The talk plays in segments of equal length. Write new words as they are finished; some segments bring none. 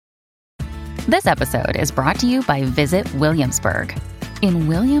This episode is brought to you by Visit Williamsburg. In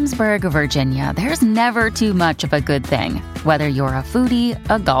Williamsburg, Virginia, there's never too much of a good thing. Whether you're a foodie,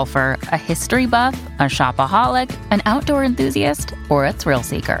 a golfer, a history buff, a shopaholic, an outdoor enthusiast, or a thrill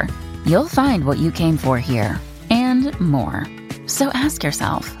seeker, you'll find what you came for here and more. So ask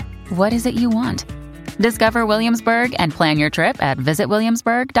yourself, what is it you want? Discover Williamsburg and plan your trip at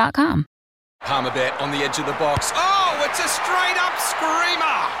visitwilliamsburg.com. Palmerbet on the edge of the box. Oh, it's a straight-up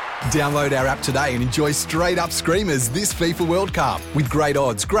screamer! Download our app today and enjoy straight-up screamers this FIFA World Cup with great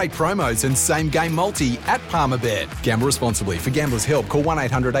odds, great promos and same-game multi at Palmerbet. Gamble responsibly. For Gamblers' Help, call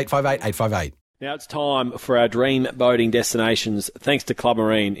 1-800-858-858. Now it's time for our dream boating destinations. Thanks to Club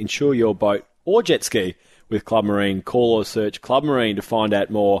Marine. Insure your boat or jet ski with Club Marine. Call or search Club Marine to find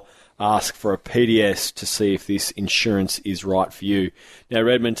out more. Ask for a PDS to see if this insurance is right for you. Now,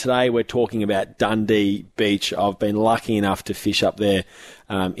 Redmond, today we're talking about Dundee Beach. I've been lucky enough to fish up there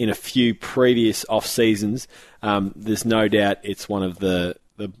in a few previous off-seasons. There's no doubt it's one of the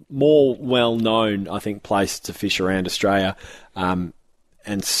more well-known, I think, places to fish around Australia.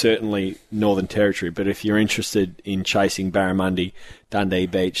 And certainly Northern Territory. But if you're interested in chasing barramundi, Dundee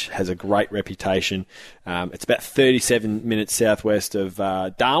Beach has a great reputation. It's about 37 minutes southwest of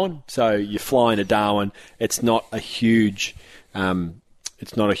Darwin, so you fly into Darwin. It's not a huge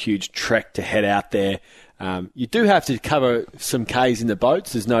trek to head out there. You do have to cover some Ks in the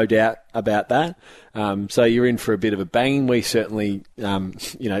boats. There's no doubt about that. So you're in for a bit of a banging. We certainly,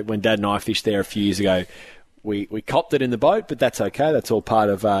 when Dad and I fished there a few years ago, we copped it in the boat, but that's okay. That's all part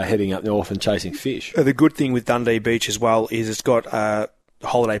of heading up north and chasing fish. The good thing with Dundee Beach as well is it's got a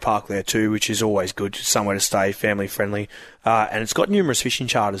holiday park there too, which is always good. Somewhere to stay, family friendly. And it's got numerous fishing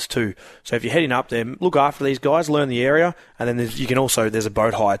charters too. So if you're heading up there, look after these guys, learn the area, and then there's a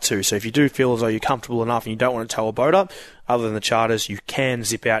boat hire too. So if you do feel as though you're comfortable enough and you don't want to tow a boat up, other than the charters, you can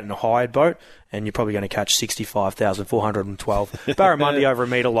zip out in a hired boat, and you're probably going to catch 65,412 barramundi over a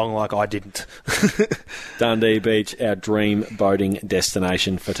metre long like I didn't. Dundee Beach, our dream boating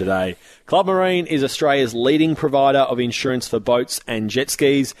destination for today. Club Marine is Australia's leading provider of insurance for boats and jet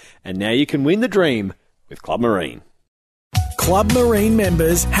skis, and now you can win the dream with Club Marine. Club Marine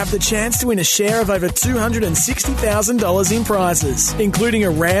members have the chance to win a share of over $260,000 in prizes, including a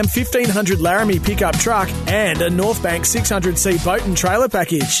Ram 1500 Laramie pickup truck and a North Bank 600C boat and trailer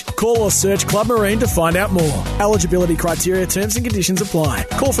package. Call or search Club Marine to find out more. Eligibility criteria, terms and conditions apply.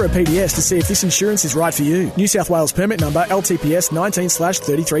 Call for a PDS to see if this insurance is right for you. New South Wales permit number LTPS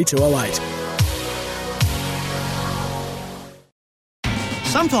 19/33208.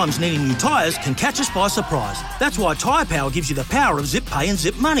 Sometimes needing new tyres can catch us by surprise. That's why Tyre Power gives you the power of zip pay and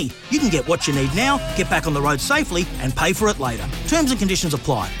zip money. You can get what you need now, get back on the road safely and pay for it later. Terms and conditions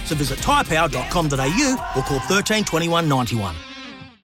apply. So visit tyrepower.com.au or call 13 21 91.